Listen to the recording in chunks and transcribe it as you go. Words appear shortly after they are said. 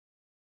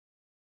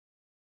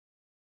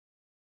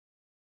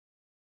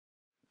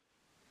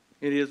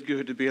It is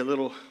good to be a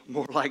little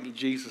more like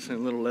Jesus and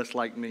a little less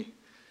like me.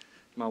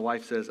 My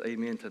wife says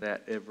amen to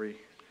that every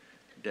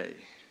day.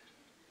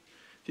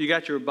 If you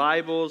got your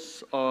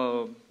Bibles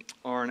or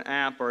an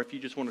app, or if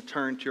you just want to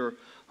turn to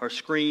our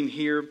screen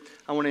here,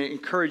 I want to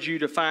encourage you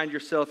to find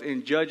yourself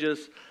in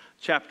Judges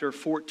chapter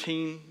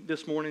 14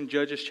 this morning.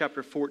 Judges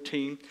chapter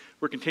 14.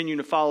 We're continuing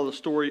to follow the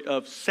story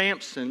of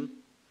Samson,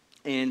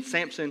 and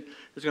Samson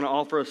is going to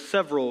offer us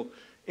several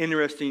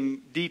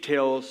interesting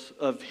details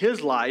of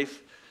his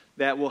life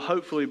that will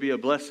hopefully be a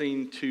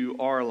blessing to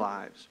our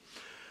lives.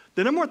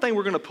 The number one thing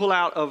we're going to pull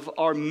out of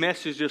our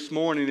message this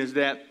morning is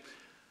that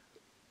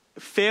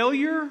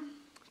failure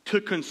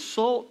to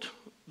consult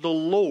the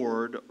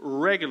Lord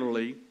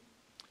regularly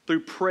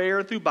through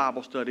prayer, through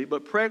Bible study,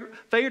 but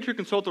failure to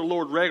consult the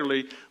Lord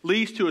regularly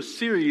leads to a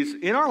series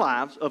in our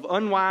lives of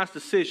unwise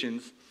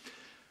decisions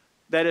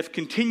that, if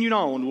continued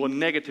on, will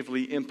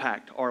negatively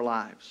impact our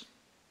lives.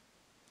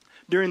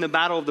 During the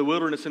Battle of the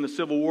Wilderness in the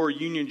Civil War,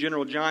 Union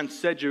General John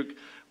Sedgwick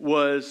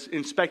was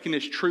inspecting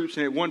his troops,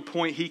 and at one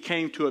point he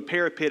came to a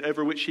parapet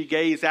over which he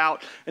gazed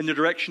out in the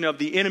direction of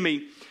the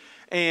enemy,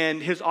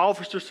 and his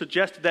officer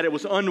suggested that it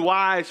was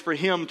unwise for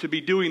him to be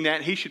doing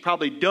that. He should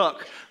probably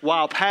duck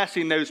while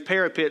passing those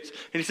parapets,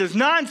 and he says,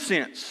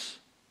 "Nonsense!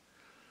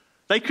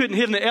 They couldn't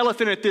hit an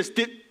elephant at this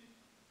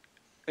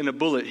and a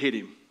bullet hit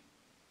him,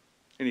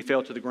 and he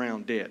fell to the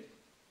ground dead.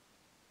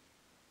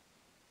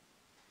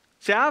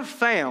 See, I've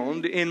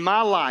found in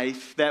my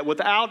life that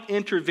without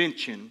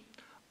intervention,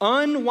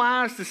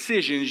 unwise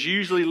decisions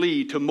usually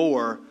lead to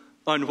more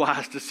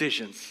unwise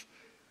decisions.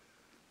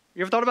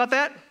 You ever thought about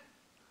that?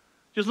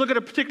 Just look at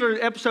a particular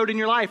episode in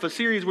your life, a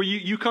series where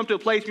you come to a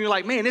place and you're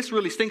like, man, this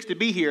really stinks to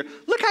be here.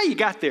 Look how you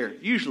got there,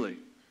 usually.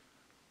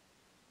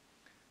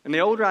 And the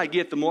older I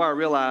get, the more I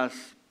realize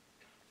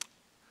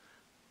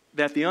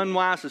that the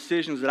unwise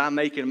decisions that I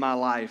make in my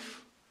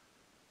life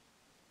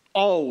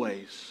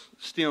always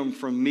stem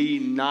from me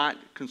not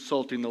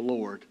consulting the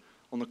Lord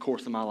on the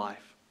course of my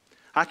life.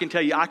 I can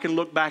tell you, I can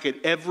look back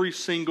at every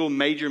single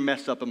major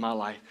mess up in my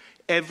life,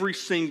 every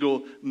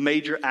single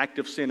major act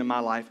of sin in my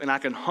life, and I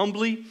can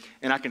humbly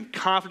and I can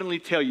confidently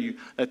tell you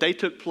that they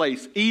took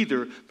place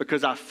either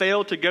because I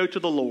failed to go to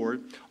the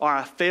Lord or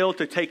I failed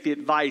to take the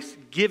advice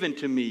given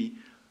to me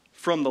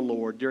from the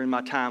Lord during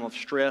my time of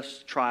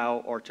stress,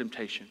 trial, or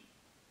temptation.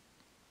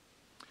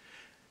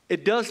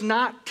 It does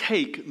not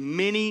take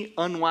many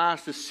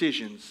unwise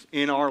decisions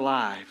in our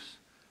lives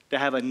to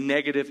have a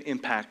negative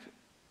impact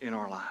in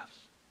our lives.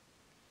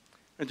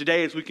 And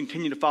today, as we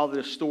continue to follow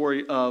this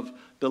story of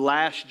the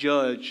last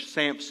judge,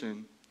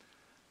 Samson,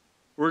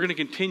 we're going to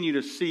continue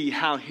to see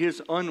how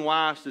his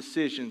unwise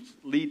decisions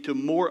lead to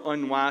more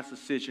unwise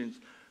decisions,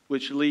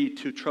 which lead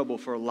to trouble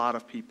for a lot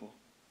of people.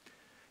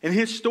 In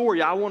his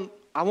story, I want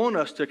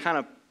us to kind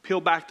of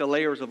peel back the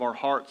layers of our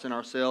hearts and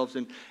ourselves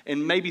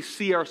and maybe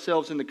see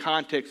ourselves in the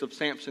context of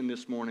Samson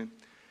this morning.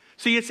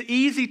 See, it's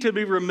easy to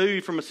be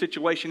removed from a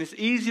situation. It's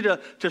easy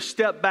to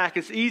step back.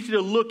 It's easy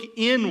to look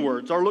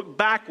inwards or look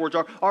backwards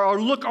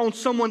or look on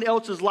someone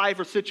else's life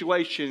or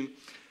situation,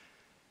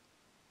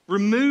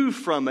 remove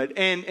from it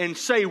and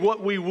say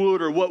what we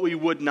would or what we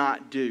would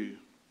not do.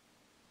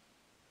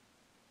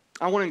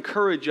 I want to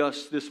encourage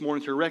us this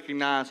morning to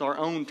recognize our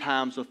own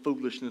times of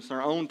foolishness,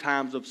 our own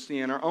times of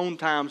sin, our own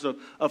times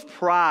of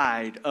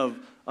pride, of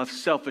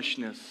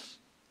selfishness.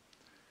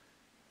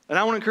 And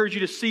I want to encourage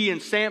you to see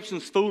in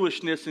Samson's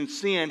foolishness and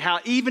sin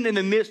how even in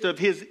the midst of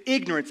his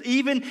ignorance,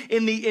 even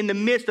in the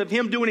midst of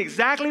him doing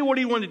exactly what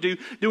he wanted to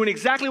do, doing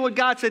exactly what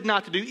God said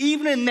not to do,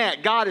 even in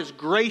that, God is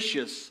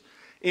gracious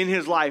in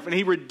his life. And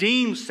he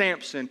redeems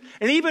Samson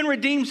and even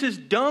redeems his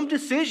dumb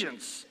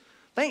decisions.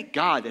 Thank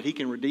God that he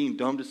can redeem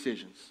dumb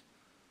decisions.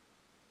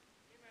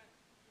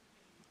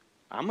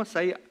 I'm going to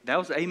say that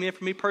was an amen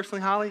for me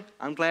personally, Holly.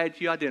 I'm glad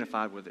you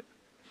identified with it.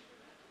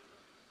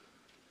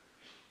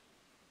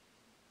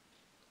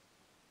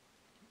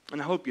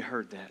 And I hope you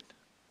heard that.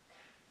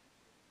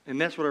 And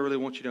that's what I really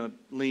want you to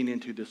lean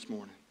into this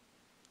morning.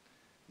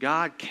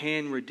 God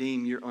can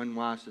redeem your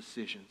unwise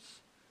decisions.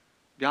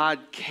 God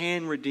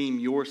can redeem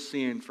your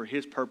sin for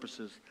His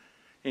purposes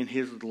and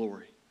His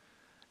glory.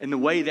 And the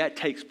way that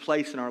takes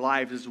place in our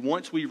lives is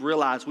once we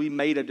realize we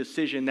made a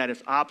decision that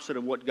is opposite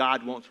of what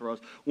God wants for us.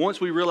 Once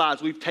we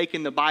realize we've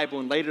taken the Bible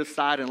and laid it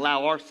aside and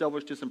allow our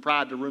selfishness and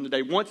pride to ruin the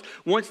day.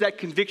 Once that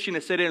conviction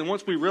is set in,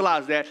 once we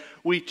realize that,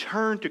 we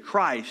turn to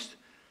Christ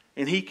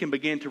and He can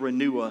begin to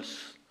renew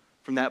us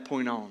from that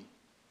point on.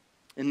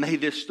 And may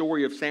this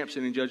story of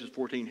Samson in Judges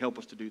 14 help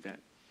us to do that.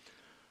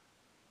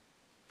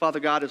 Father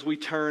God, as we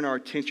turn our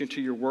attention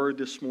to your word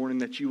this morning,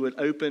 that you would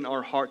open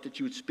our heart, that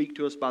you would speak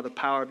to us by the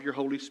power of your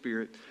Holy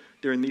Spirit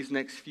during these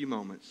next few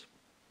moments.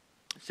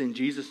 It's in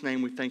Jesus'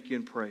 name we thank you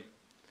and pray.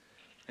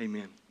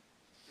 Amen.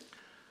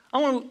 I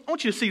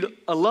want you to see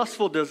a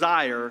lustful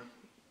desire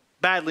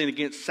battling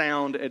against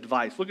sound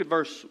advice. Look at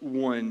verse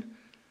 1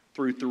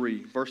 through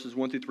 3. Verses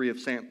 1 through 3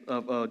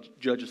 of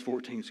Judges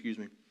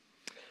 14,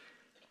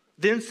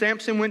 Then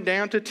Samson went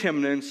down to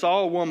Timnah and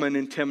saw a woman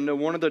in Timnah,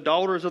 one of the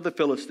daughters of the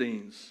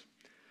Philistines.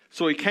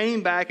 So he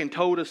came back and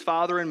told his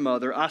father and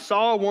mother, I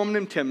saw a woman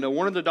in Timnah,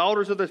 one of the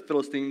daughters of the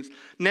Philistines.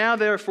 Now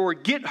therefore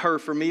get her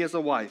for me as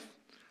a wife.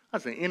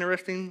 That's an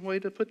interesting way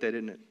to put that,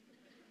 isn't it?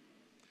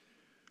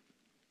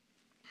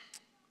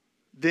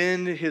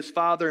 Then his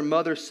father and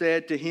mother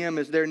said to him,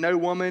 is there no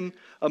woman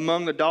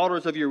among the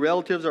daughters of your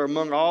relatives or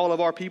among all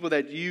of our people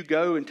that you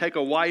go and take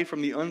a wife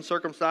from the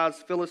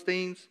uncircumcised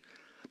Philistines?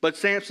 But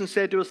Samson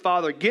said to his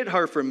father, get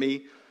her for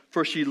me,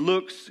 for she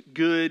looks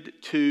good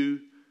to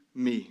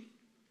me.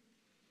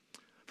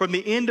 From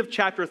the end of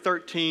chapter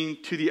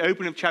 13 to the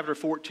opening of chapter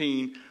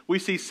 14, we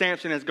see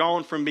Samson has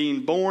gone from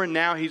being born,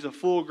 now he's a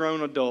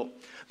full-grown adult.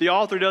 The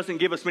author doesn't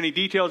give us many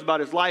details about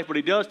his life, but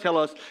he does tell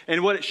us,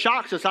 and what it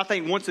shocks us, I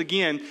think, once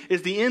again,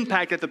 is the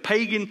impact that the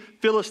pagan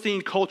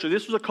Philistine culture,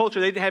 this was a culture,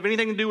 they didn't have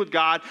anything to do with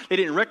God, they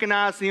didn't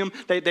recognize him,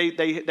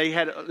 they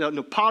had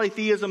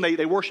polytheism,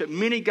 they worshiped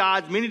many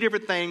gods, many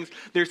different things,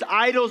 there's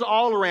idols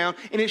all around,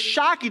 and it's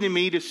shocking to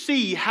me to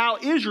see how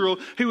Israel,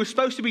 who was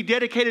supposed to be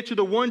dedicated to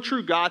the one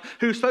true God,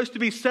 who was supposed to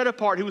be set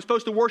apart, who was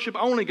supposed to worship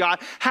only God,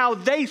 how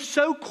they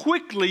so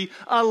quickly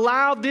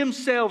allowed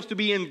themselves to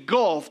be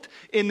engulfed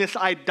in this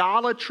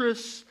idolatrous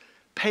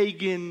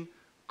pagan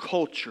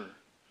culture,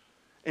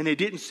 and they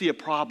didn't see a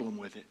problem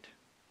with it.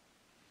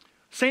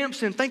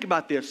 Samson, think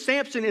about this.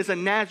 Samson is a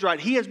Nazarite.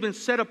 He has been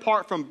set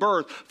apart from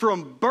birth.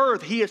 From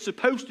birth, he is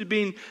supposed to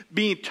be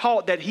being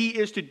taught that he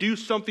is to do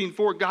something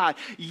for God.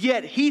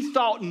 Yet he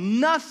thought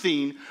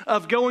nothing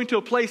of going to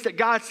a place that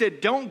God said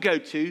don't go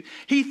to.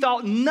 He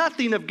thought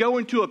nothing of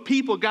going to a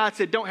people God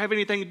said don't have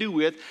anything to do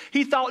with.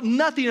 He thought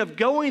nothing of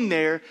going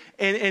there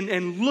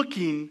and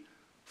looking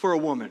for a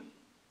woman.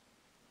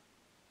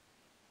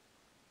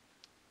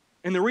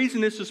 And the reason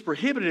this is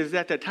prohibited is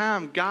at that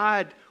time,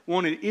 God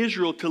wanted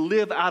Israel to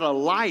live out a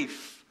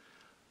life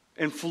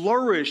and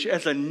flourish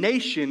as a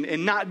nation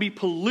and not be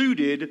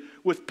polluted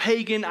with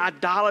pagan,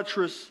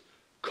 idolatrous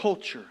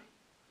culture.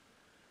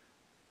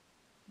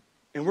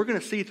 And we're going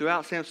to see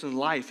throughout Samson's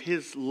life,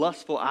 his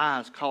lustful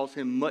eyes cause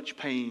him much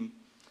pain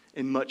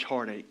and much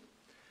heartache.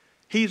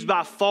 He's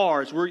by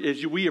far, as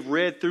we have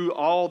read through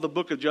all the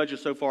book of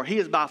Judges so far, he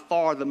is by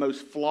far the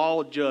most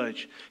flawed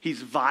judge.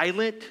 He's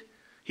violent,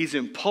 he's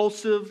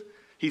impulsive,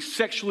 he's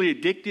sexually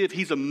addictive.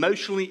 He's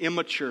emotionally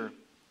immature.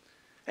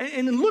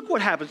 And look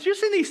what happens.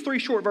 Just in these 3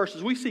 short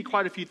verses, we see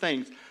quite a few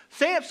things.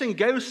 Samson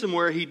goes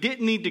somewhere he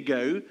didn't need to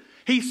go.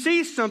 He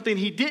sees something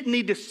he didn't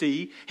need to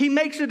see. He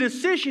makes a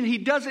decision he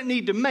doesn't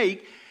need to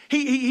make.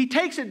 He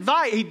takes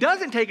advice. He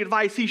doesn't take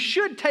advice he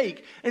should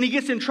take, and he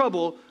gets in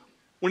trouble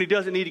when he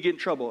doesn't need to get in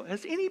trouble.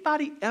 Has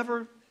anybody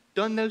ever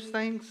done those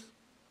things?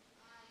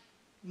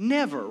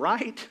 Never,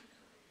 right?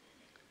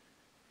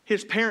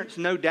 His parents,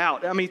 no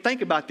doubt. I mean,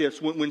 think about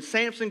this. When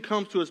Samson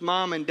comes to his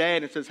mom and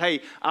dad and says,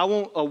 hey, I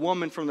want a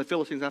woman from the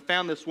Philistines. I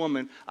found this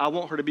woman. I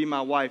want her to be my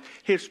wife.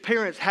 His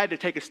parents had to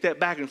take a step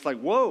back, and it's like,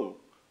 whoa.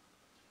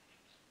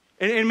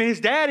 And his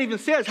dad even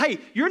says, hey,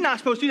 you're not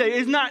supposed to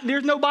do that.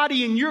 There's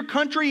nobody in your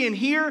country and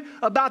here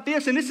about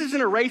this. And this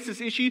isn't a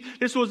racist issue.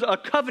 This was a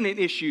covenant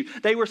issue.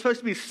 They were supposed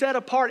to be set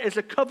apart as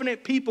a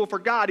covenant people for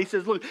God. He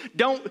says, look,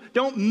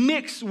 don't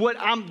mix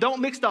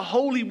the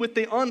holy with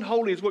the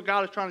unholy is what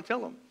God is trying to tell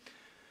them.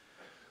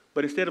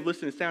 But instead of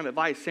listening to sound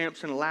advice,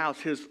 Samson allows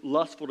his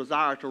lustful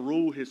desire to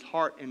rule his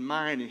heart and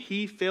mind, and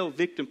he fell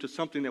victim to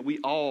something that we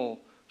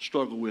all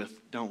struggle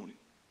with, don't we?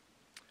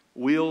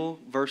 Will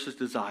versus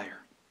desire.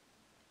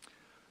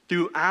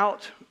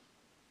 Throughout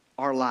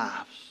our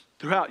lives,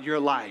 throughout your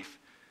life,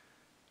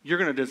 you're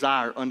going to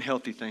desire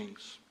unhealthy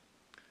things.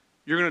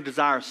 You're going to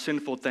desire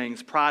sinful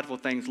things, prideful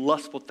things,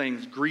 lustful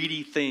things,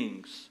 greedy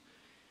things.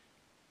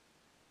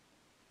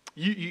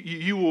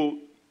 You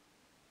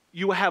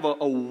will have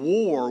a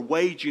war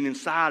waging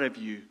inside of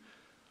you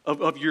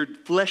of your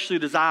fleshly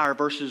desire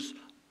versus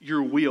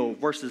your will,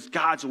 versus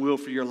God's will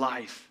for your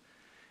life.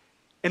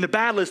 And the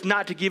battle is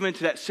not to give in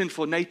to that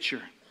sinful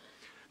nature.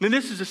 Now,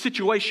 this is a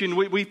situation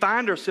we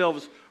find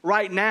ourselves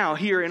right now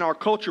here in our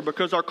culture,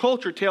 because our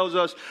culture tells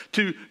us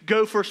to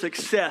go for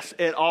success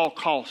at all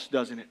costs,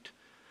 doesn't it?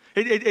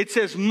 It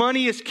says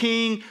money is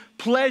king,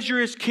 pleasure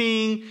is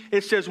king.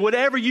 It says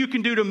whatever you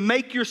can do to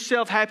make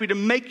yourself happy, to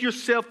make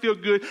yourself feel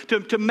good,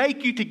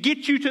 to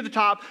get you to the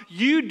top,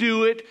 you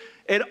do it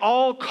at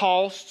all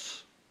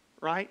costs,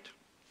 right?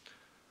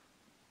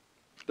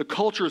 The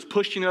culture is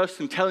pushing us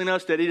and telling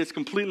us that it is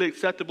completely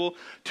acceptable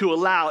to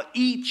allow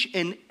each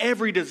and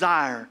every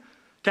desire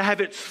to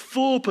have its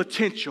full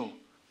potential.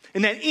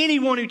 And that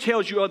anyone who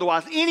tells you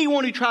otherwise,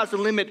 anyone who tries to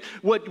limit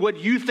what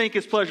you think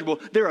is pleasurable,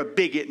 they're a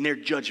bigot and they're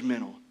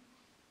judgmental.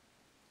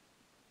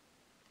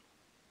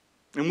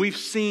 And we've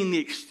seen the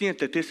extent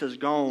that this has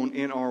gone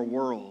in our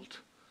world.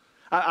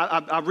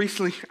 I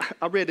recently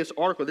read this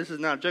article. This is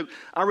not a joke.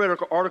 I read an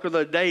article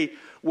the other day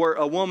where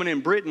a woman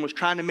in Britain was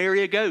trying to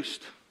marry a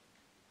ghost.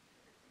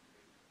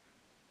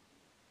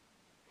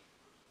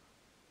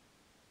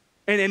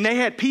 And they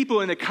had people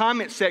in the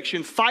comment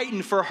section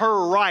fighting for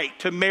her right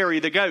to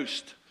marry the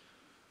ghost.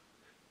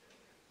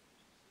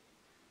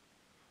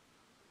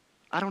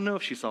 I don't know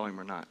if she saw him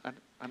or not.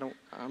 I don't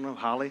know,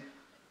 Holly.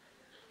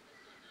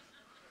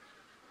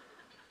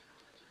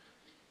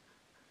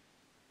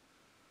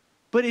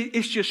 But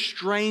it's just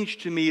strange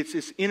to me.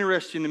 It's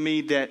interesting to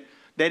me that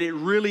it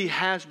really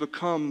has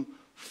become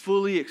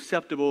fully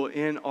acceptable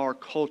in our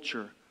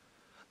culture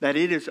that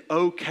it is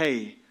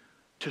okay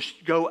to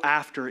go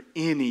after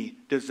any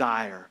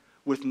desire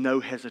with no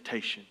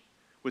hesitation,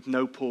 with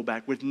no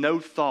pullback, with no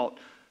thought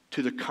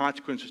to the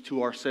consequences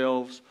to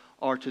ourselves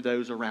or to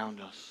those around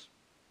us.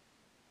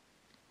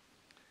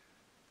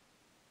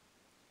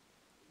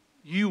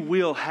 You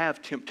will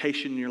have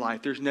temptation in your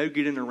life. There's no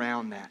getting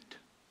around that.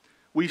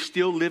 We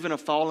still live in a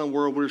fallen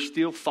world. We're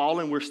still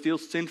fallen. We're still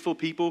sinful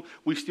people.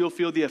 We still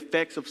feel the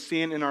effects of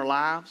sin in our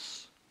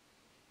lives.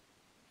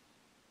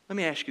 Let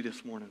me ask you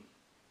this morning.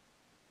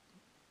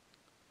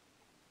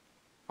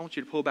 I want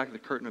you to pull back the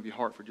curtain of your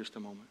heart for just a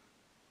moment.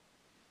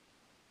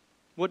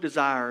 What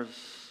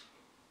desires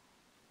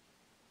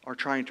are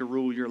trying to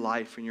rule your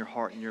life and your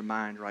heart and your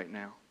mind right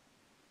now?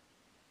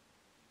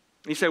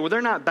 You say, well,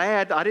 they're not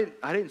bad. I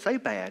didn't say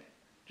bad.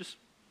 Just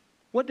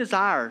what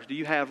desires do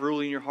you have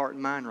ruling your heart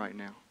and mind right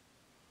now?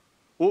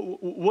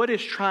 What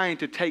is trying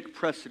to take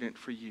precedent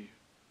for you?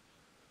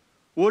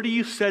 What are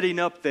you setting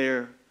up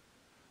there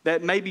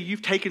that maybe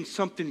you've taken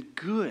something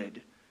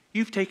good?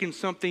 You've taken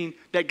something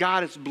that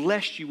God has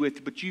blessed you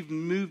with, but you've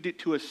moved it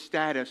to a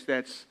status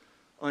that's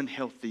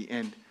unhealthy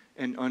and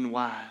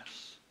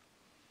unwise.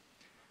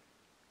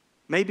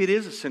 Maybe it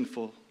is a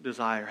sinful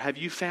desire. Have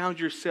you found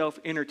yourself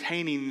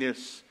entertaining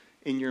this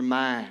in your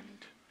mind?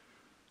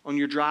 On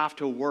your drive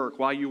to work,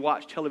 while you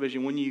watch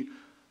television, when you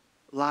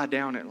lie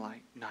down at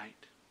night?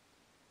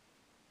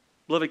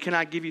 Beloved, can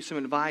I give you some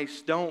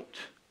advice? Don't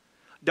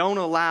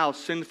allow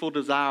sinful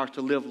desires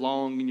to live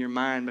long in your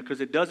mind,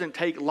 because it doesn't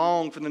take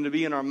long for them to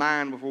be in our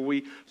mind before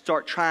we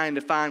start trying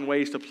to find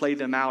ways to play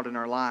them out in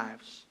our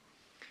lives.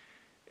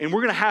 And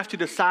we're going to have to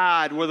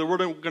decide whether we're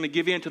going to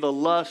give in to the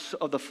lusts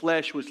of the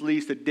flesh, which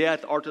leads to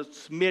death, or to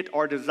submit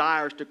our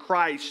desires to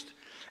Christ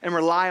and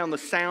rely on the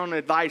sound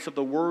advice of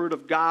the Word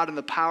of God and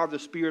the power of the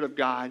Spirit of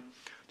God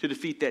to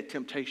defeat that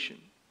temptation.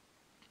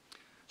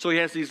 So he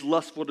has these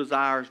lustful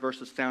desires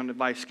versus sound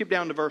advice. Skip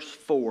down to verse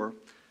 4.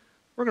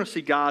 We're going to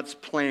see God's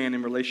plan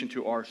in relation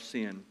to our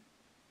sin.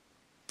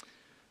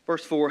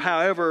 Verse 4,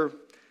 however,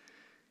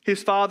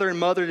 his father and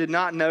mother did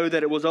not know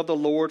that it was of the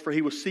Lord, for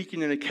he was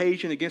seeking an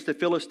occasion against the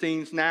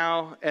Philistines.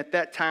 Now, at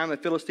that time, the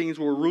Philistines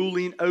were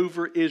ruling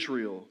over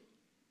Israel.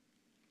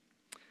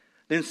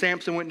 Then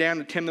Samson went down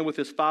to Timnah with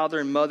his father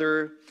and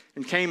mother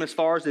and came as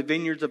far as the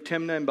vineyards of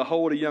Timnah, and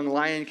behold, a young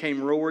lion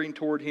came roaring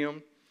toward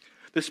him.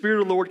 The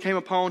Spirit of the Lord came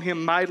upon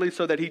him mightily,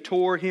 so that he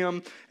tore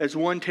him as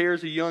one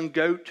tears a young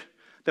goat,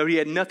 though he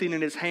had nothing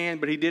in his hand,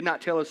 but he did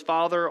not tell his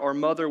father or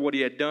mother what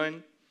he had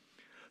done.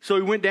 So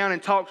he went down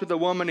and talked with the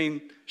woman, and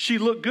she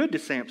looked good to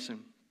Samson.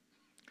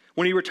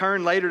 When he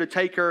returned later to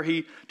take her,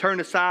 he turned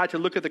aside to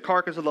look at the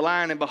carcass of the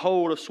lion, and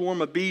behold, a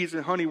swarm of bees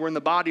and honey were in the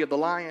body of the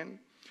lion.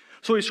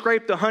 So he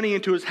scraped the honey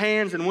into his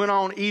hands and went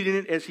on eating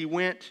it as he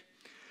went.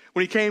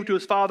 When he came to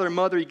his father and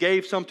mother, he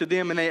gave some to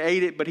them, and they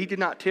ate it, but he did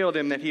not tell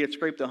them that he had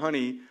scraped the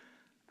honey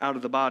out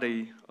of the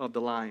body of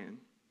the lion.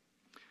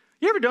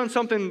 You ever done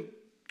something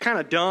kind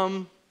of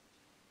dumb,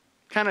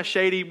 kind of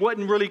shady,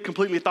 wasn't really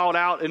completely thought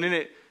out, and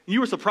then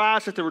you were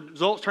surprised that the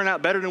results turned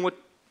out better than what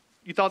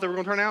you thought they were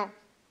going to turn out?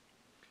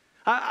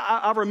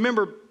 I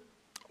remember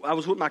I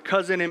was with my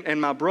cousin and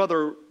my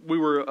brother. We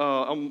were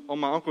on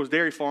my uncle's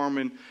dairy farm,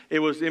 and it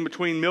was in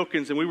between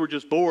milkings, and we were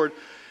just bored.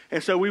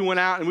 And so we went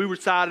out, and we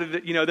decided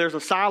that, there's a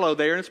silo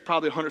there, and it's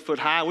probably 100 foot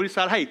high. We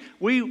decided, hey,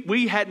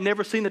 we had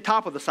never seen the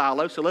top of the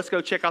silo, so let's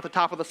go check out the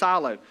top of the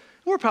silo.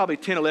 We're probably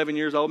 10, 11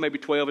 years old, maybe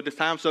 12 at this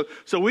time. So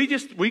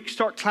we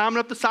start climbing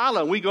up the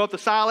silo, and we go up the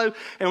silo,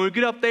 and we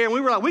get up there, and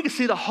we were like, we could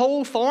see the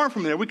whole farm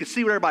from there. We could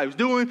see what everybody was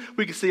doing.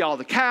 We could see all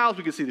the cows.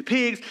 We could see the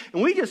pigs.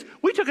 And we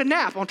took a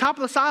nap on top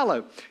of the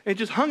silo and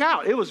just hung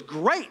out. It was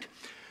great.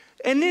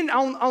 And then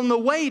on the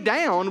way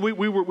down,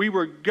 we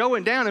were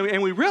going down,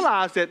 and we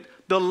realized that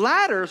the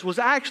ladders was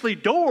actually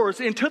doors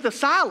into the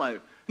silo.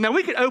 Now,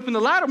 we could open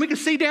the ladder, and we could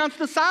see down to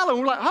the silo, and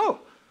we're like, oh,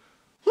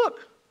 look,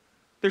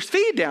 there's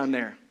feed down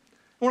there.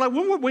 And we're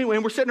like,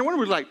 when we're sitting there,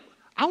 we're like,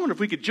 I wonder if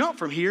we could jump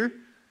from here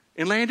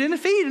and land in the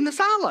feed in the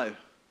silo.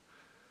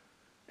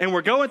 And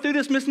we're going through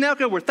this, Miss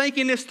Nelka, we're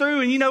thinking this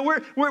through,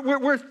 and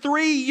we're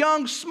three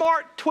young,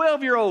 smart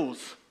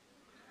 12-year-olds.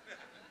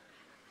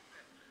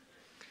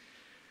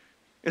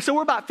 And so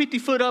we're about 50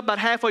 foot up, about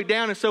halfway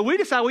down, and so we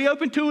decide we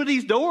open two of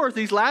these doors,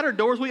 these ladder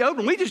doors, we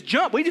open. We just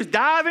jump. We just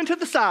dive into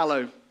the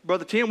silo.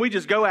 Brother Tim, we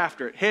just go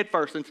after it, head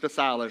first into the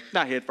silo.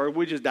 Not head first,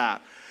 we just dive.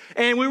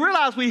 And we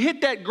realized we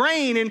hit that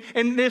grain,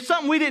 and there's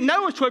something we didn't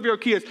know as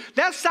 12-year-old kids.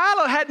 That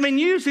silo hadn't been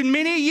used in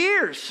many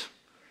years.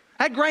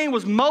 That grain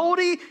was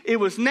moldy, it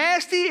was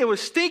nasty, it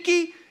was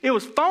stinky, it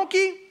was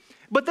funky.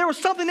 But there was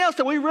something else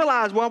that we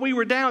realized while we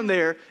were down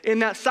there in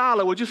that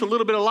silo with just a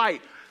little bit of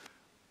light.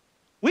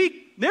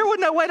 There was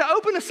no way to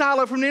open the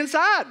silo from the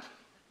inside.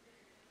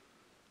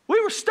 We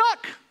were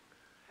stuck.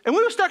 And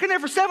we were stuck in there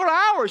for several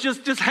hours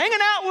just hanging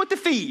out with the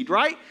feed,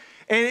 right?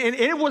 And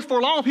it was for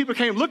long. People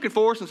came looking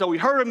for us, and so we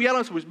heard them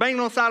yelling, so we was banging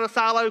on the side of the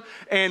silo,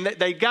 and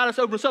they got us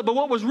open us up. But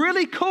what was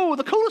really cool,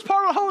 the coolest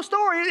part of the whole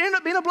story, it ended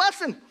up being a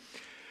blessing.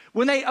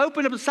 When they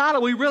opened up the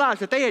silo, we realized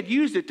that they had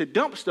used it to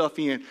dump stuff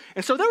in.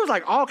 And so there was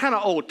like all kind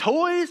of old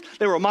toys.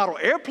 There were model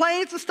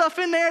airplanes and stuff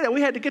in there that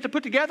we had to get to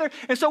put together.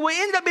 And so it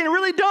ended up being a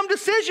really dumb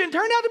decision.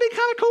 Turned out to be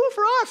kind of cool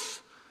for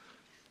us.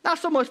 Not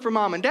so much for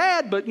mom and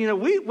dad, but,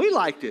 we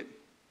liked it.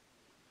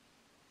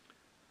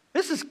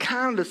 This is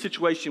kind of the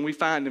situation we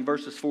find in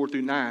verses 4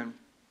 through 9.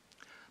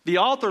 The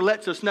author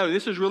lets us know,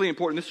 this is really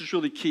important, this is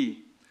really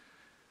key.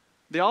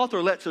 The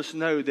author lets us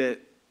know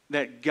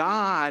that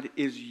God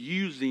is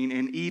using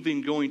and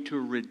even going to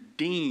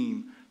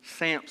redeem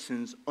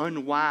Samson's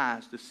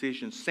unwise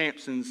decision,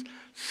 Samson's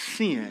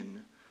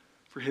sin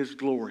for his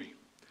glory.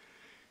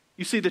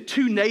 You see, the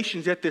two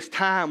nations at this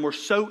time were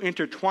so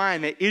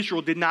intertwined that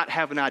Israel did not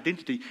have an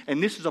identity.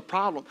 And this is a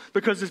problem.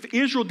 Because if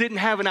Israel didn't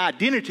have an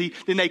identity,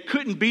 then they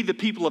couldn't be the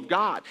people of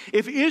God.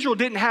 If Israel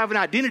didn't have an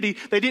identity,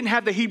 they didn't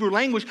have the Hebrew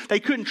language. They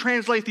couldn't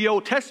translate the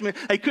Old Testament.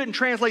 They couldn't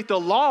translate the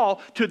law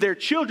to their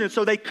children.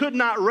 So they could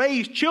not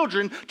raise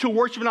children to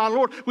worship and honor the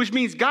Lord. Which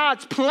means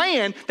God's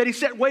plan that he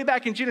set way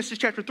back in Genesis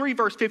chapter 3,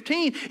 verse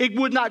 15, it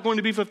was not going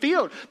to be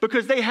fulfilled.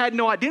 Because they had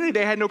no identity.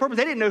 They had no purpose.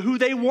 They didn't know who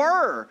they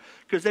were.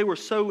 Because they were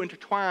so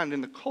intertwined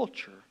in the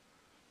culture.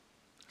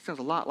 It sounds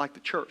a lot like the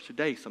church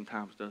today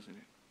sometimes, doesn't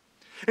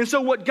it? And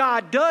so what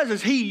God does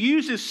is he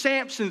uses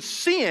Samson's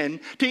sin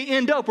to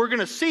end up, we're going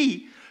to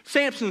see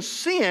Samson's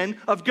sin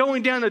of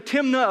going down to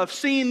Timnah, of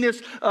seeing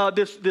this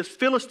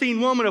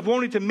Philistine woman, of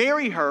wanting to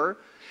marry her.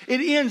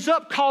 It ends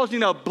up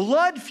causing a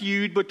blood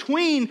feud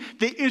between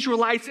the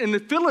Israelites and the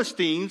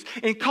Philistines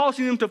and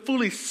causing them to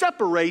fully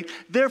separate,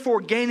 therefore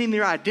gaining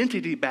their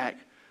identity back.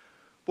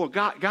 Boy,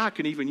 God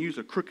can even use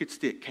a crooked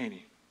stick, can't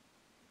he?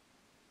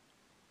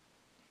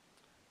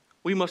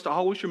 We must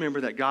always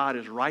remember that God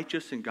is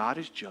righteous and God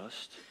is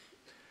just.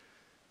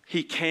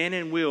 He can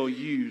and will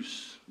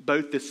use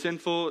both the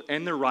sinful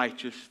and the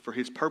righteous for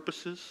his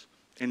purposes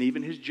and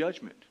even his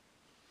judgment.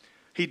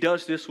 He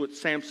does this with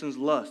Samson's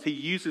lust. He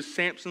uses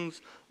Samson's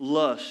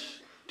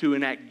lust to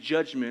enact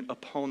judgment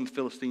upon the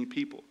Philistine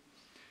people.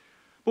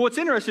 But what's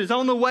interesting is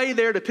on the way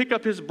there to pick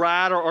up his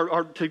bride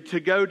or to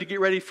go to get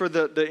ready for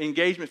the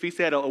engagement feast,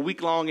 they had a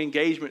week-long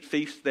engagement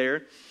feast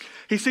there.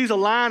 He sees a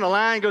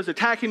lion goes to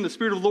attack him, the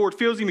Spirit of the Lord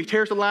fills him, he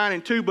tears the lion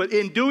in two, but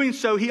in doing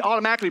so, he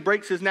automatically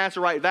breaks his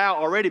Nazirite vow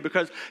already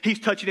because he's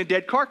touching a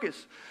dead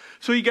carcass.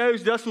 So he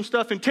goes, does some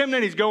stuff in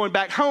Timnah, he's going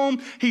back home,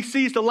 he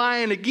sees the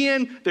lion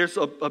again, there's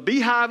a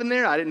beehive in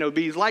there. I didn't know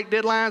bees like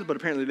dead lions, but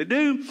apparently they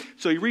do.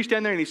 So he reaches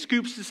down there and he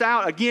scoops this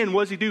out. Again,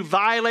 what does he do?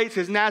 Violates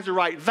his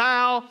Nazirite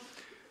vow.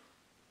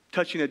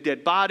 Touching a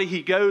dead body,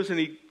 he goes and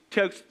he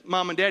tells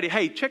mom and daddy,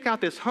 hey, check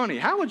out this honey.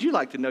 How would you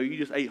like to know you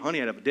just ate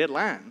honey out of a dead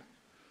lion?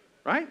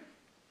 Right?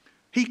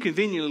 He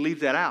conveniently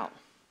leaves that out.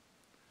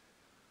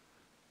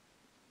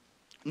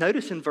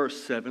 Notice in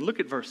verse 7, look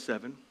at verse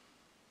 7.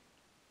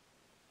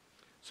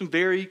 Some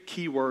very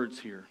key words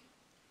here.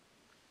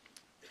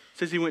 It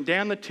says he went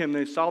down the Timnah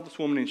and saw this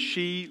woman and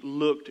she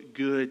looked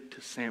good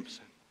to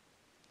Samson.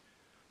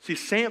 See,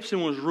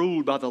 Samson was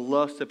ruled by the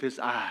lust of his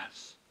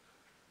eyes.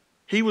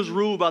 He was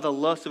ruled by the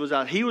lust of his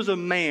eyes. He was a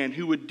man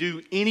who would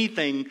do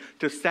anything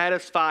to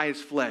satisfy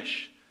his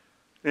flesh.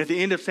 And at the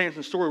end of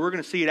Samson's story, we're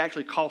going to see it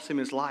actually cost him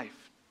his life.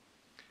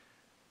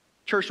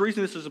 Church, the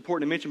reason this is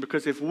important to mention,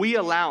 because if we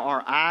allow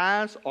our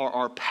eyes or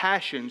our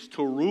passions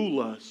to rule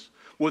us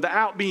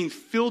without being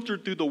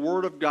filtered through the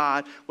Word of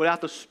God, without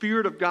the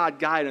Spirit of God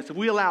guiding us, if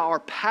we allow our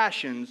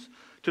passions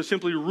to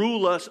simply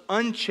rule us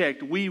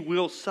unchecked, we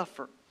will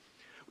suffer.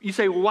 You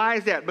say, well, why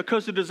is that?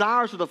 Because the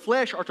desires of the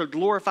flesh are to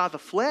glorify the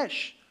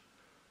flesh.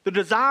 The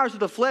desires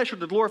of the flesh are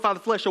to glorify the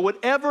flesh. So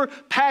whatever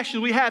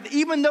passions we have,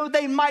 even though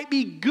they might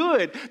be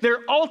good, their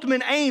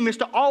ultimate aim is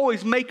to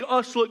always make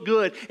us look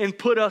good and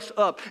put us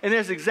up. And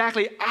that's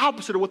exactly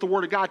opposite of what the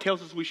Word of God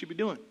tells us we should be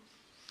doing.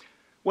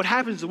 What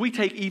happens is we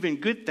take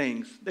even good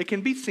things. They can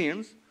be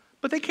sins,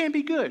 but they can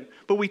be good.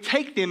 But we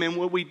take them and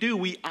what we do,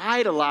 we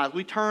idolize.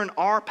 We turn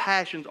our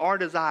passions, our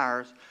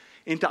desires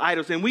into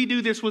idols. And we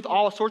do this with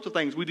all sorts of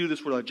things. We do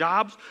this with our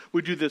jobs.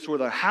 We do this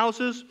with our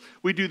houses.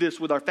 We do this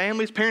with our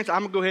families. Parents, I'm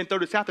going to go ahead and throw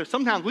this out there.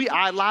 Sometimes we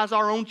idolize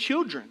our own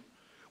children.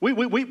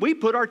 We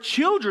put our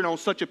children on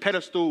such a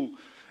pedestal,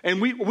 and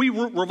we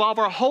revolve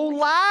our whole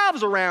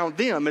lives around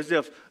them as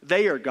if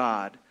they are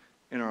God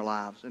in our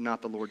lives and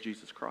not the Lord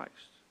Jesus Christ.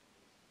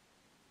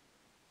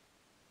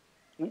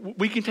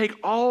 We can take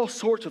all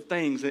sorts of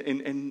things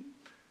and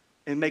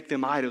make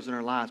them idols in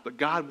our lives, but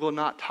God will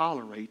not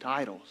tolerate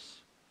idols.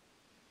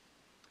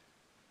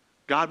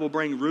 God will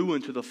bring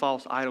ruin to the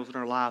false idols in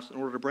our lives in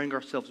order to bring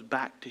ourselves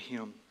back to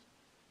Him.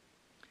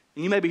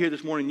 And you may be here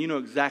this morning, you know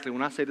exactly,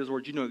 when I say those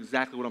words, you know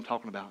exactly what I'm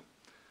talking about.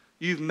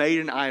 You've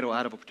made an idol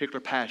out of a particular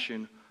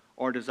passion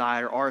or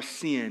desire or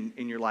sin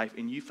in your life,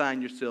 and you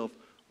find yourself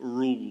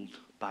ruled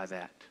by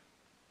that.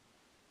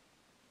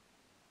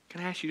 Can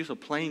I ask you just a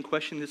plain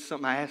question? This is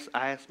something I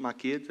ask my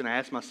kids and I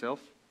ask myself.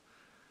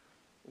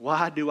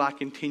 Why do I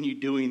continue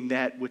doing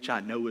that which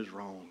I know is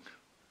wrong?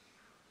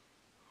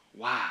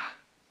 Why?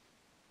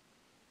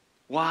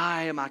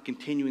 Why am I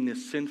continuing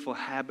this sinful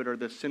habit or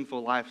this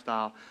sinful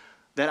lifestyle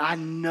that I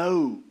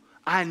know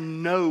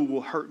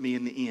will hurt me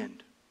in the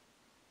end?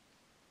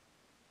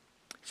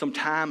 Some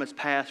time has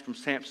passed from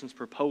Samson's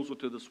proposal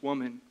to this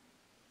woman.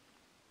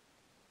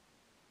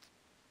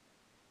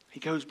 He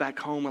goes back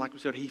home, and like we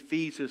said, he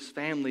feeds his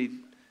family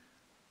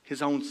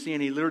his own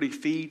sin. He literally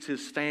feeds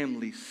his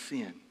family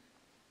sin.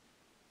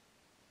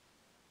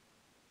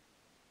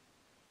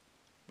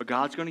 But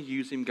God's going to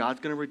use him. God's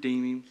going to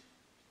redeem him.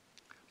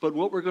 But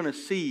what we're going to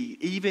see,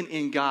 even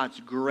in God's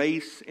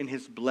grace and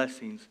his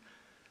blessings,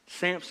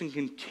 Samson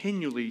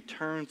continually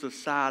turns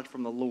aside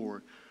from the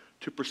Lord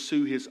to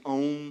pursue his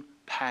own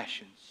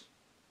passions.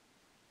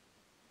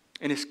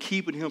 And it's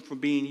keeping him from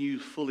being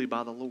used fully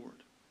by the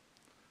Lord.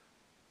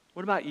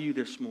 What about you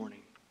this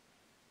morning?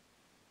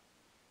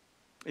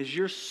 Is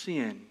your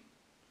sin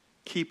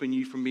keeping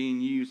you from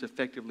being used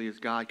effectively as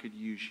God could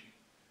use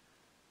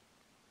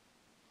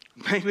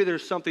you? Maybe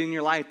there's something in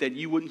your life that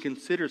you wouldn't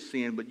consider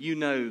sin, but you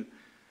know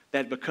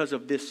that because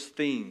of this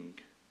thing,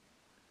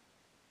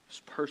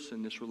 this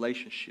person, this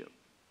relationship,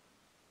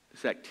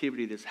 this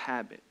activity, this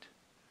habit,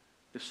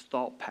 this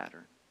thought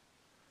pattern,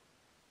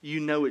 you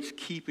know it's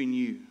keeping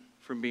you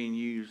from being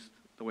used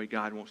the way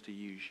God wants to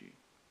use you.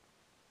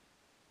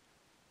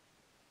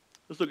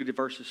 Let's look at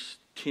verses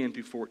 10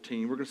 through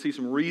 14. We're going to see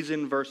some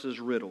reason versus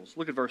riddles.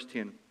 Look at verse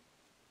 10.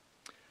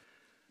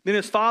 Then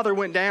his father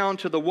went down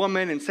to the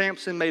woman, and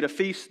Samson made a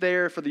feast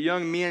there, for the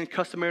young men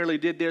customarily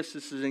did this.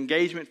 This is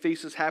engagement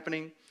feast is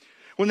happening.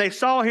 When they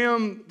saw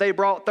him, they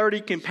brought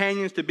 30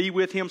 companions to be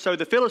with him. So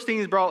the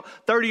Philistines brought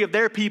 30 of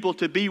their people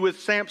to be with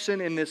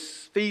Samson in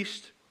this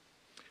feast.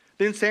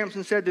 Then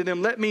Samson said to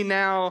them, "Let me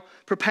now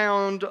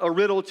propound a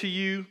riddle to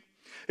you.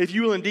 If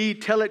you will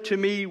indeed tell it to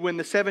me within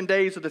the 7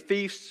 days of the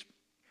feast,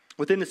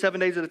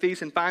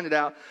 and find it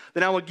out,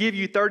 then I will give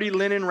you 30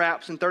 linen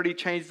wraps and 30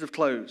 changes of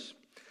clothes.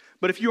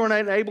 But if you are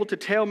not able to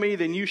tell me,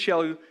 then you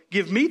shall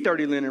give me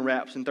 30 linen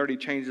wraps and 30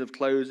 changes of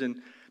clothes."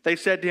 And they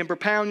said to him,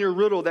 "Propound your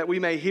riddle that we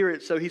may hear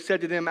it." So he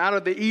said to them, "Out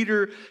of the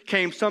eater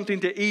came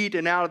something to eat,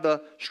 and out of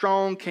the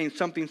strong came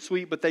something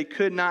sweet, but they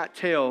could not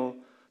tell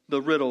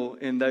the riddle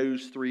in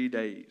those 3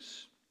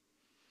 days."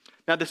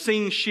 Now the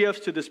scene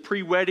shifts to this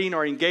pre-wedding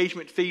or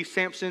engagement feast.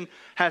 Samson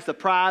has the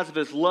prize of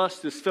his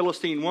lust, this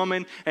Philistine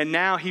woman, and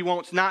now he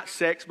wants not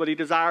sex, but he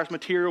desires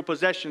material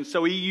possessions.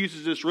 So he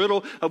uses this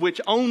riddle of which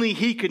only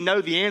he could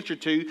know the answer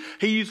to.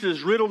 He uses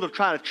this riddle to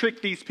try to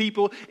trick these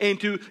people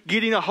into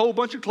getting a whole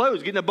bunch of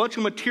clothes, getting a bunch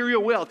of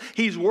material wealth.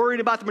 He's worried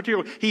about the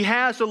material. He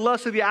has the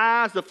lust of the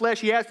eyes, the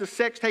flesh. He has the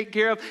sex taken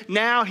care of.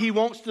 Now he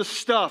wants the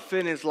stuff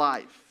in his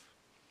life.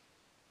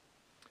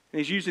 And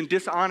he's using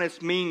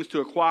dishonest means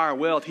to acquire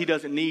wealth he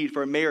doesn't need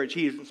for a marriage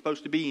he isn't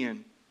supposed to be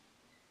in.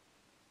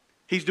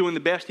 He's doing the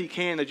best he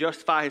can to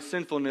justify his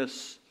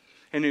sinfulness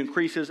and to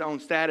increase his own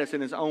status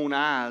in his own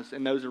eyes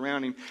and those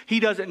around him. He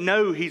doesn't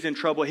know he's in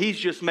trouble. He's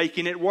just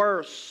making it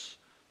worse.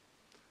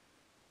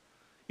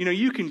 You know,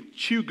 you can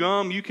chew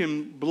gum. You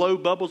can blow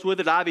bubbles with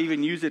it. I've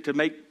even used it to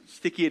make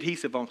sticky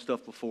adhesive on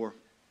stuff before.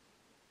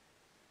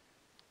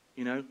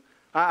 You know.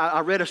 I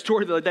read a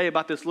story the other day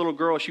about this little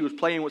girl. She was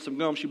playing with some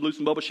gum. She blew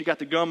some bubbles. She got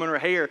the gum in her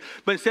hair.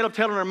 But instead of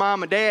telling her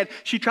mom and dad,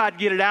 she tried to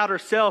get it out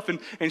herself.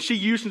 And she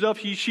used some stuff.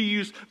 She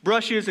used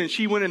brushes, and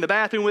she went in the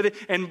bathroom with it.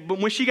 And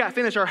when she got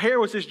finished, her hair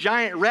was this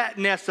giant rat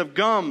nest of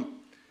gum.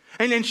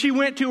 And then she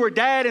went to her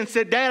dad and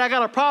said, "Dad, I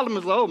got a problem." He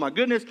was like, "Oh, my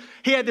goodness."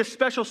 He had this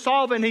special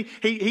solvent.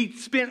 He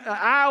spent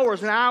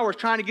hours and hours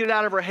trying to get it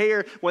out of her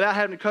hair without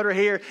having to cut her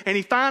hair. And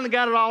he finally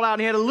got it all out.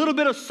 And he had a little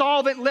bit of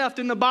solvent left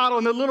in the bottle.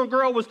 And the little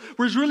girl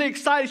was really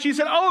excited. She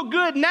said, "Oh,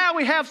 good. Now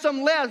we have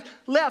some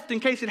left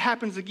in case it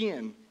happens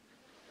again."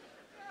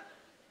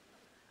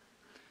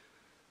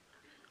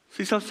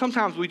 See, so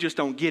sometimes we just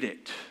don't get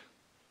it.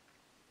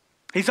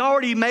 He's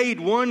already made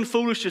one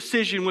foolish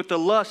decision with the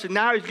lust, and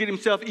now he's getting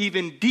himself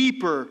even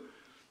deeper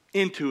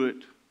into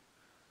it.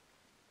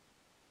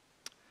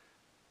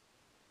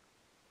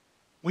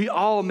 We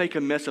all make a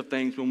mess of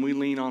things when we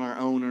lean on our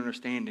own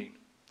understanding.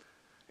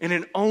 And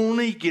it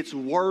only gets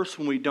worse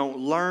when we don't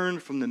learn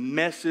from the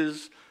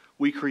messes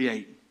we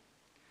create.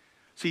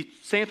 See,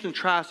 Samson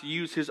tries to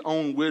use his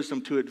own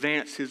wisdom to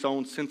advance his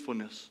own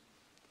sinfulness.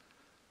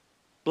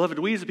 Beloved,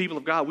 we as the people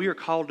of God, we are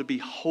called to be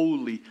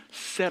holy,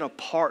 set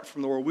apart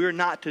from the world. We are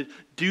not to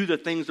do the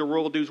things the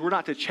world does. We're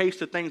not to chase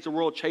the things the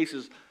world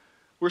chases.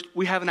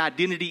 We have an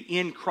identity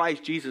in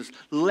Christ Jesus.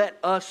 Let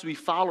us be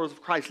followers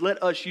of Christ.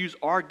 Let us use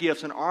our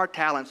gifts and our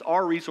talents,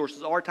 our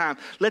resources, our time.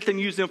 Let them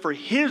use them for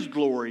His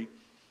glory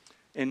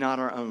and not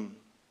our own.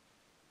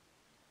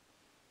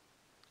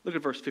 Look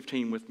at verse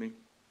 15 with me.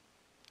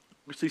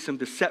 We see some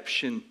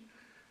deception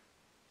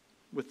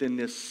within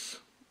this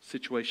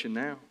situation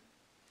now.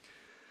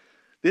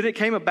 Then it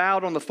came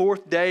about on the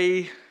 4th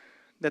day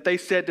that they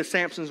said to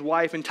Samson's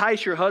wife,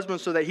 "Entice your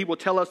husband so that he will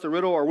tell us the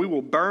riddle, or we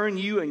will burn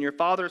you and your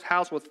father's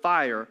house with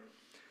fire.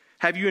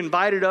 Have you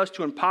invited us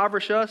to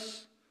impoverish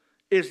us?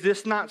 Is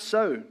this not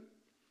so?"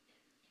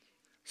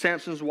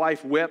 Samson's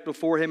wife wept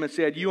before him and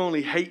said, "You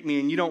only hate me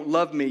and you don't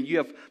love me. You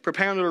have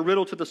propounded a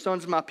riddle to the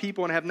sons of my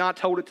people and have not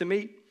told it to me."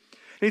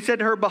 And he said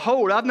to her,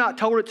 "Behold, I've not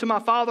told it to my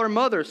father and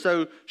mother,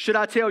 so should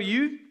I tell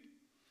you?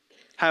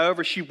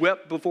 However, she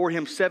wept before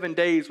him 7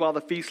 days while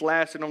the feast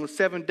lasted. On the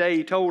seventh day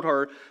he told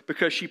her,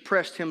 because she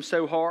pressed him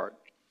so hard.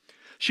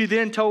 She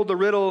then told the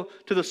riddle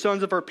to the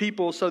sons of her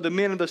people. So the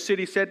men of the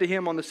city said to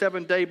him on the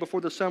seventh day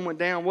before the sun went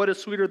down, what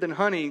is sweeter than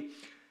honey,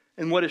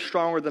 and what is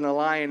stronger than a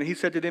lion? And he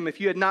said to them,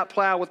 if you had not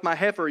plowed with my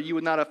heifer, you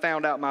would not have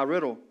found out my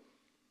riddle.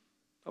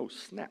 Oh,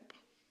 snap.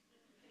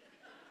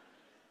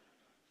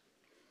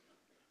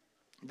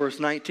 Verse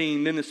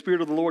 19, then the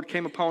Spirit of the Lord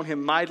came upon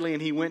him mightily,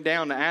 and he went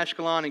down to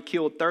Ashkelon and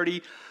killed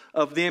 30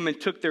 of them and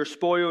took their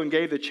spoil and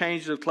gave the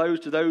changes of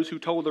clothes to those who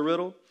told the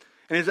riddle.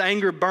 And his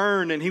anger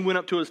burned, and he went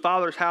up to his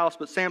father's house,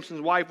 but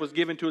Samson's wife was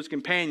given to his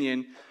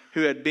companion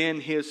who had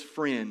been his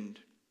friend.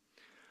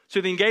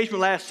 So the engagement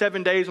lasts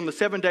 7 days. On the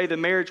seventh day, the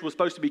marriage was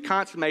supposed to be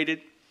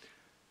consummated.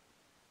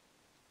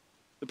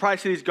 The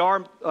price of these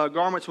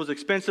garments was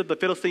expensive. The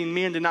Philistine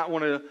men did not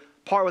want to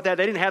part with that.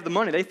 They didn't have the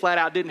money. They flat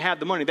out didn't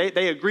have the money.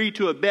 They agreed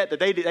to a bet that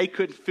they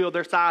couldn't fill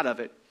their side of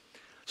it.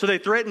 So they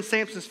threatened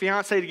Samson's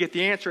fiancée to get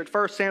the answer. At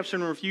first,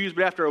 Samson refused,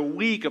 but after a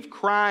week of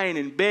crying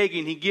and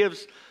begging, he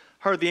gives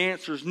her the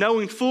answers,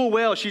 knowing full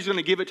well she's going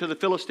to give it to the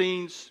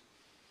Philistines.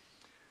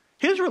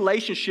 His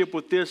relationship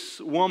with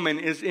this woman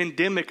is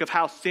endemic of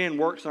how sin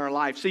works in our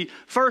life. See,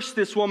 first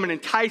this woman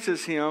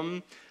entices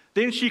him,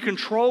 then she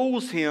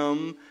controls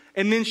him,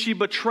 and then she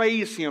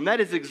betrays him. That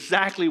is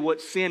exactly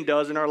what sin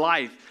does in our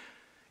life.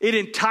 It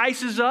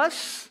entices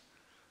us,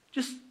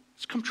 just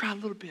come try a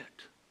little bit.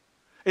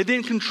 It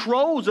then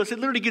controls us. It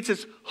literally gets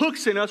its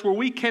hooks in us where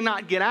we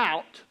cannot get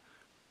out.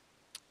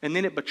 And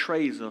then it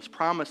betrays us,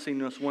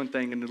 promising us one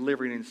thing and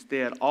delivering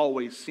instead.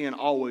 Sin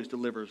always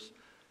delivers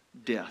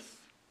death.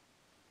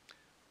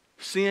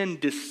 Sin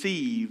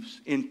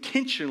deceives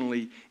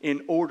intentionally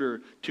in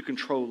order to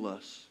control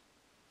us.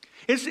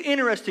 It's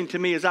interesting to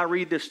me as I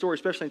read this story,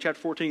 especially in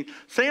chapter 14.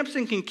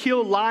 Samson can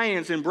kill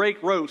lions and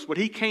break ropes, but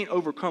he can't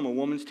overcome a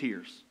woman's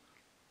tears.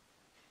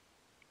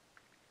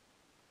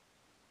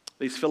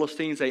 These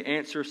Philistines, they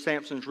answer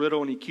Samson's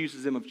riddle and he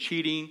accuses them of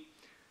cheating.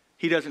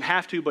 He doesn't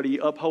have to, but he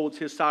upholds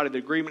his side of the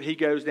agreement. He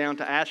goes down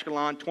to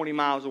Ashkelon, 20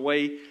 miles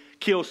away,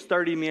 kills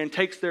 30 men,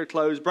 takes their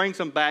clothes, brings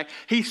them back.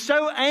 He's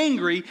so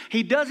angry,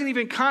 he doesn't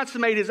even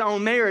consummate his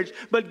own marriage,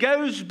 but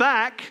goes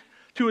back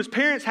to his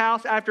parents'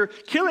 house after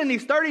killing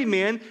these 30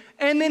 men,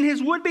 and then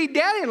his would-be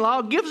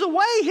daddy-in-law gives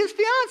away his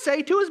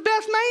fiancée to his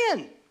best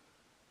man.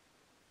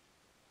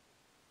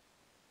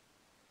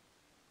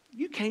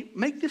 You can't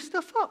make this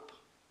stuff up.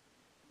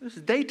 This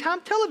is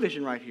daytime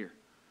television right here.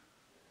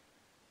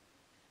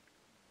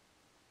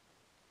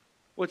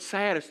 What's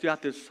sad is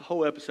throughout this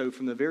whole episode,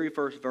 from the very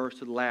first verse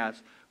to the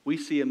last, we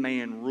see a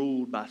man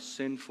ruled by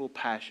sinful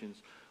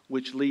passions,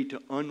 which lead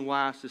to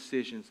unwise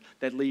decisions,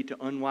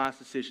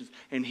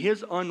 And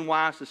his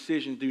unwise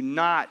decisions do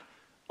not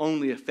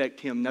only affect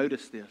him.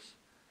 Notice this.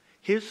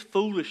 His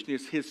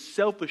foolishness, his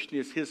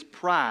selfishness, his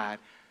pride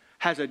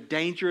has a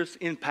dangerous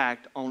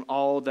impact on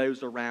all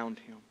those around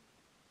him.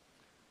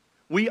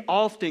 We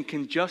often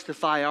can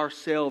justify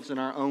ourselves in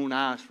our own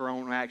eyes for our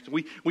own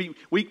actions.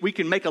 We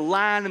can make a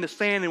line in the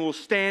sand and we'll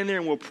stand there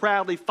and we'll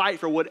proudly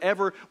fight for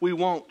whatever we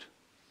want.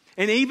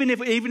 And even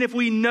if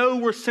we know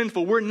we're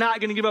sinful, we're not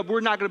going to give up, we're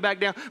not going to back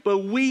down. But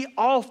we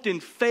often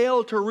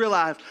fail to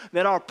realize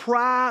that our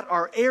pride,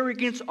 our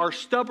arrogance, our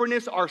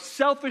stubbornness, our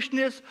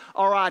selfishness,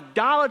 our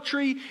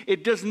idolatry,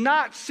 it does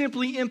not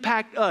simply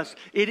impact us.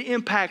 It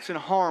impacts and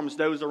harms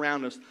those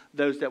around us,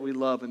 those that we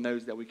love and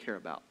those that we care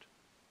about.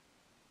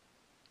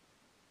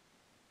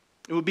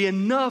 It would be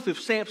enough if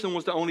Samson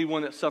was the only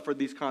one that suffered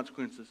these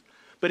consequences.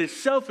 But his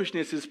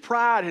selfishness, his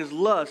pride, his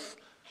lust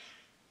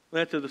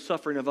led to the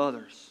suffering of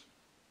others.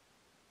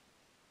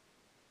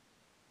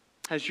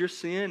 Has your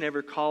sin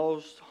ever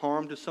caused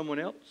harm to someone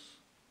else?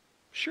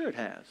 Sure it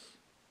has.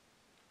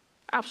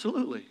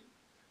 Absolutely.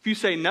 If you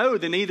say no,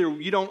 then either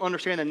you don't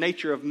understand the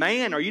nature of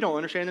man or you don't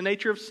understand the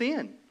nature of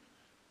sin.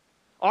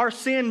 Our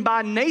sin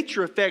by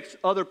nature affects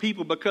other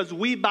people because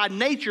we by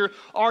nature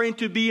are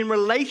into being in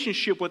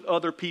relationship with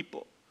other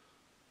people.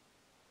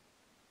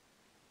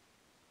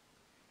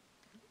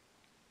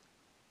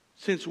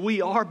 Since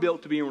we are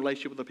built to be in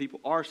relationship with other people,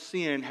 our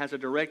sin has a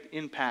direct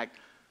impact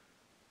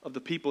of the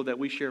people that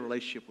we share a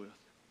relationship with.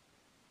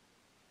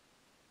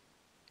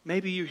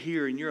 Maybe you're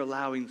here and you're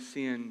allowing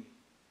sin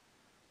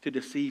to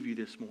deceive you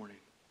this morning.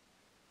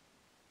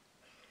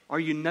 Are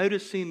you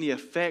noticing the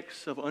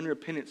effects of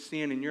unrepentant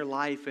sin in your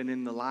life and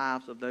in the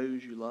lives of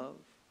those you love?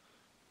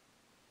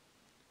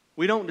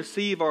 We don't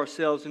deceive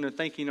ourselves into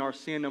thinking our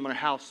sin, no matter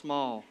how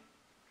small,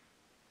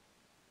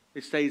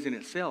 it stays in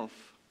itself.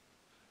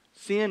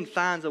 Sin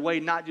finds a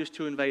way not just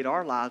to invade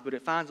our lives, but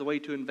it finds a way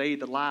to invade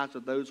the lives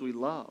of those we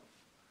love.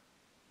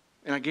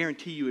 And I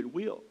guarantee you it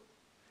will.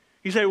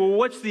 You say, well,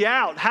 what's the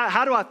out?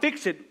 How do I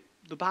fix it?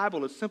 The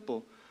Bible is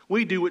simple.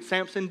 We do what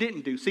Samson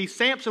didn't do. See,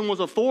 Samson was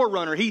a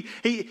forerunner.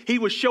 He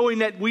was showing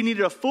that we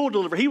needed a full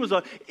deliverer. He was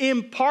an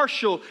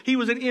impartial. He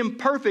was an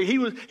imperfect.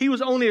 He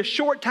was only a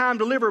short time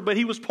deliverer, but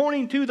he was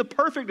pointing to the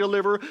perfect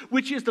deliverer,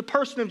 which is the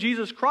person of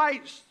Jesus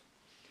Christ.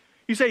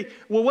 You say,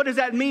 well, what does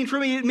that mean for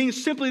me? It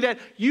means simply that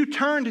you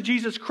turn to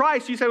Jesus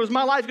Christ. You say, was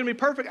my life going to be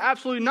perfect?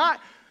 Absolutely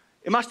not.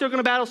 Am I still going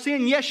to battle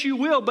sin? Yes, you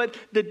will. But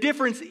the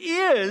difference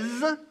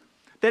is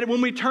that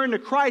when we turn to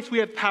Christ, we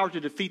have power to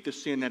defeat the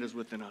sin that is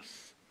within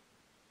us.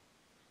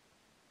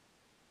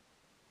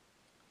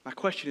 My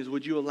question is,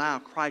 would you allow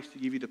Christ to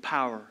give you the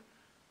power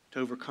to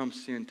overcome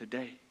sin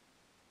today?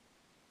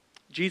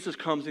 Jesus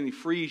comes and he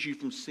frees you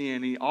from sin,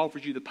 and he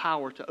offers you the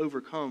power to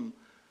overcome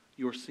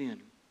your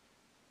sin.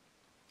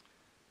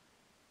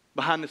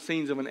 Behind the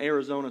scenes of an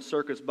Arizona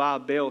circus,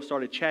 Bob Bell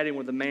started chatting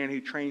with a man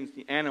who trains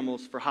the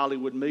animals for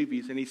Hollywood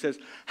movies. And he says,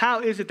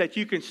 how is it that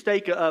you can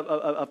stake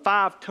a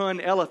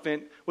 5-ton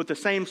elephant with the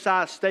same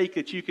size stake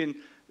that you can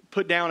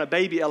put down a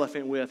baby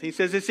elephant with? He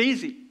says, it's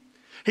easy.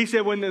 He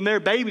said, when they're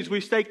babies, we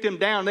stake them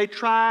down. They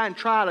try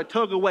to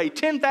tug away.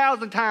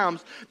 10,000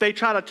 times they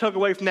try to tug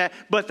away from that,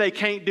 but they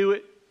can't do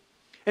it.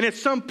 And at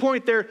some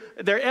point, their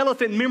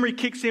elephant memory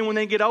kicks in when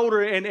they get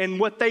older, and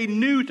what they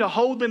knew to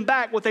hold them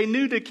back, what they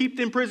knew to keep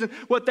them in prison,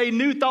 what they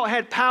knew thought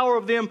had power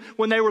of them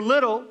when they were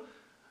little,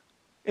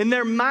 in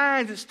their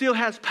minds it still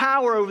has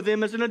power over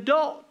them as an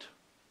adult.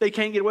 They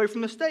can't get away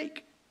from the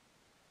stake.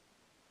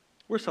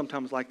 We're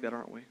sometimes like that,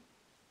 aren't we?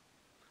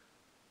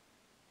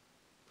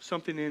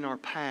 Something in our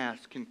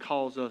past can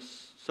cause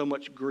us so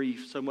much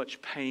grief, so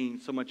much pain,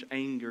 so much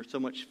anger, so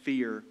much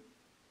fear,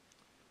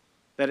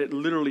 that it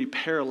literally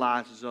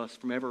paralyzes us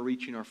from ever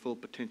reaching our full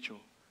potential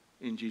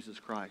in Jesus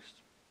Christ.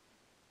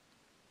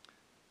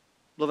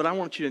 Beloved, I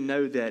want you to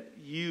know that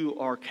you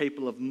are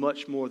capable of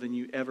much more than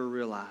you ever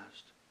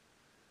realized.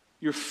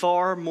 You're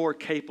far more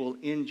capable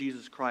in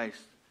Jesus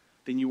Christ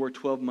than you were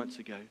 12 months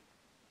ago.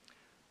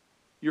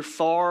 You're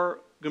going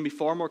to be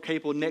far more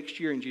capable next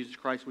year in Jesus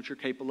Christ, what you're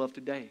capable of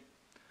today.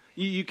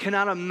 You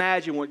cannot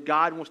imagine what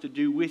God wants to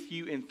do with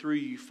you and through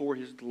you for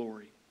His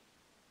glory.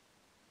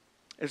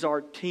 As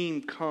our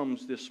team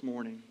comes this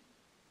morning,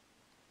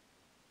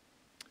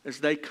 as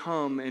they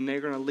come and they're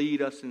going to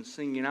lead us in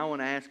singing, I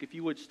want to ask if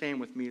you would stand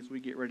with me as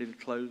we get ready to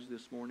close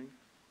this morning.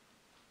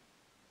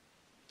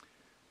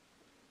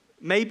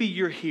 Maybe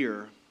you're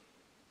here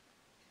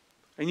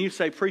and you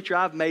say, preacher,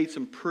 I've made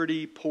some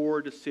pretty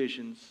poor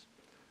decisions.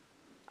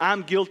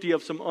 I'm guilty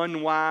of some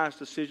unwise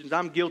decisions.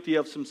 I'm guilty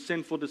of some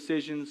sinful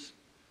decisions.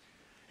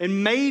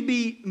 And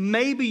maybe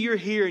you're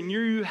here and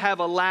you have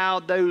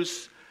allowed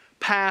those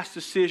past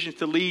decisions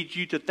to lead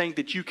you to think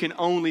that you can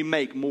only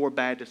make more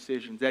bad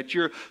decisions, that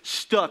you're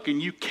stuck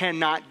and you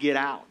cannot get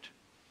out.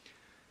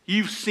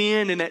 You've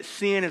sinned, and that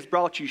sin has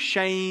brought you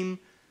shame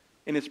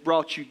and it's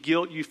brought you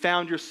guilt. You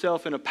found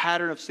yourself in a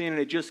pattern of sin, and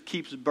it just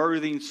keeps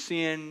birthing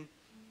sin.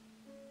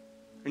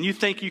 And you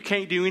think you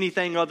can't do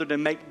anything other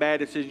than make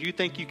bad decisions. You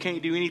think you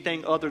can't do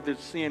anything other than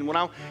sin. When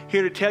I'm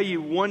here to tell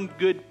you one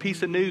good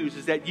piece of news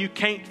is that you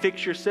can't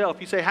fix yourself.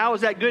 You say, how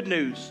is that good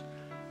news?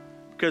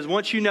 Because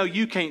once you know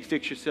you can't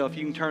fix yourself,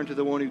 you can turn to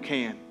the one who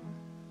can.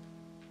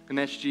 And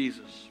that's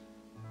Jesus.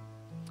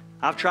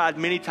 I've tried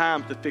many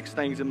times to fix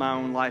things in my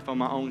own life on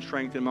my own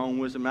strength and my own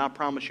wisdom. And I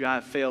promise you I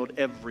have failed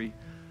every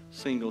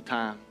single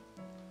time.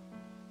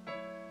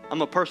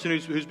 I'm a person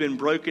who's been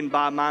broken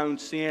by my own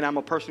sin. I'm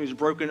a person who's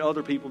broken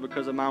other people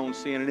because of my own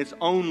sin. And it's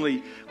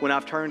only when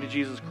I've turned to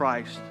Jesus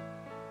Christ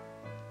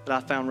that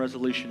I found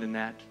resolution in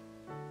that.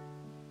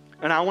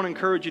 And I want to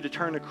encourage you to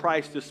turn to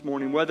Christ this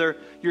morning, whether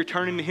you're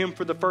turning to Him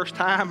for the first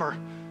time or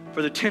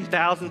for the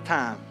 10,000th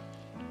time.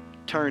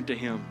 Turn to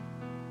Him.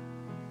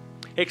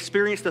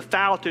 Experience the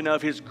fountain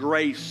of His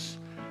grace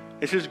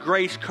as His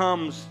grace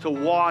comes to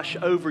wash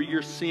over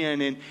your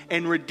sin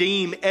and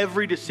redeem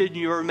every decision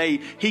you ever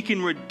made. He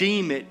can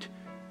redeem it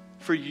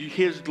for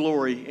His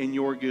glory and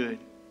your good.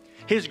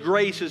 His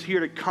grace is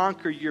here to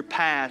conquer your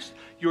past,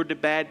 your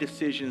bad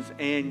decisions,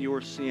 and your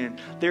sin.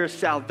 There is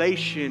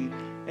salvation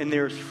and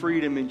there is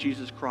freedom in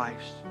Jesus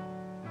Christ.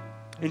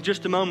 In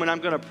just a moment, I'm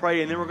going to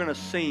pray, and then we're going to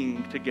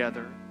sing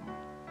together.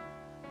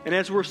 And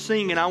as we're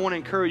singing, I want to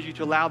encourage you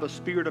to allow the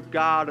Spirit of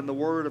God and the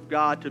Word of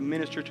God to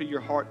minister to your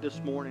heart this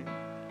morning.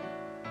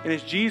 And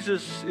as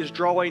Jesus is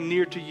drawing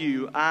near to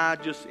you, I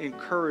just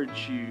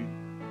encourage you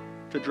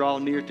to draw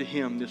near to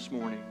Him this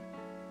morning.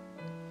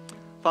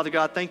 Father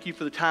God, thank you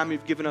for the time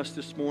you've given us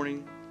this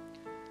morning.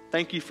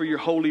 Thank you for your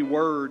holy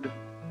word.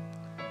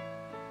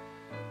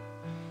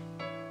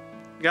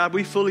 God,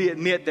 we fully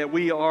admit that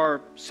we are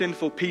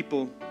sinful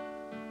people.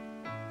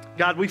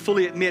 God, we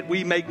fully admit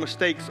we make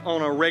mistakes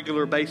on a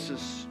regular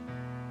basis.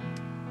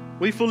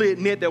 We fully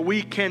admit that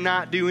we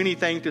cannot do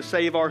anything to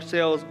save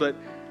ourselves, but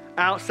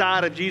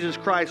outside of Jesus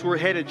Christ, we're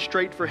headed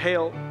straight for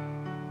hell.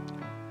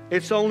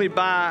 It's only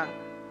by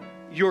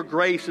your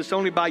grace, it's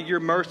only by your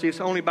mercy,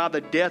 it's only by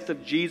the death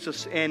of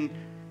Jesus and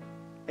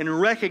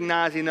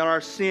recognizing that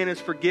our sin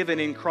is forgiven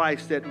in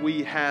Christ that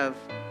we have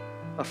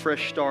a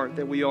fresh start,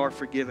 that we are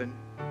forgiven.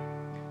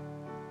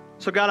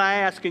 So God, I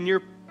ask in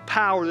your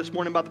power this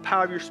morning, by the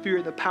power of your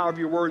Spirit, the power of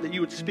your word, that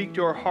you would speak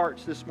to our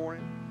hearts this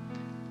morning.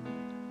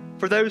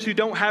 For those who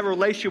don't have a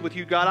relationship with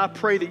you, God, I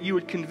pray that you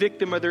would convict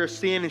them of their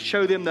sin and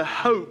show them the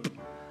hope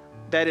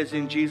that is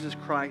in Jesus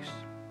Christ.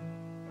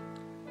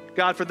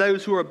 God, for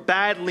those who are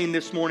battling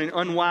this morning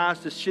unwise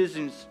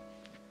decisions,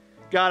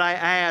 God, I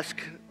ask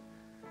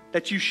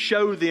that you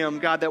show them,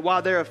 God, that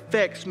while their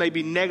effects may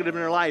be negative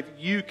in their life,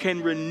 you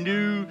can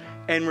renew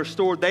and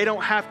restore. They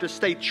don't have to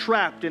stay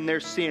trapped in their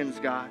sins,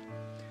 God.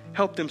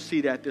 Help them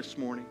see that this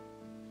morning.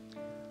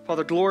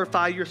 Father,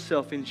 glorify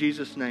yourself in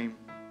Jesus' name.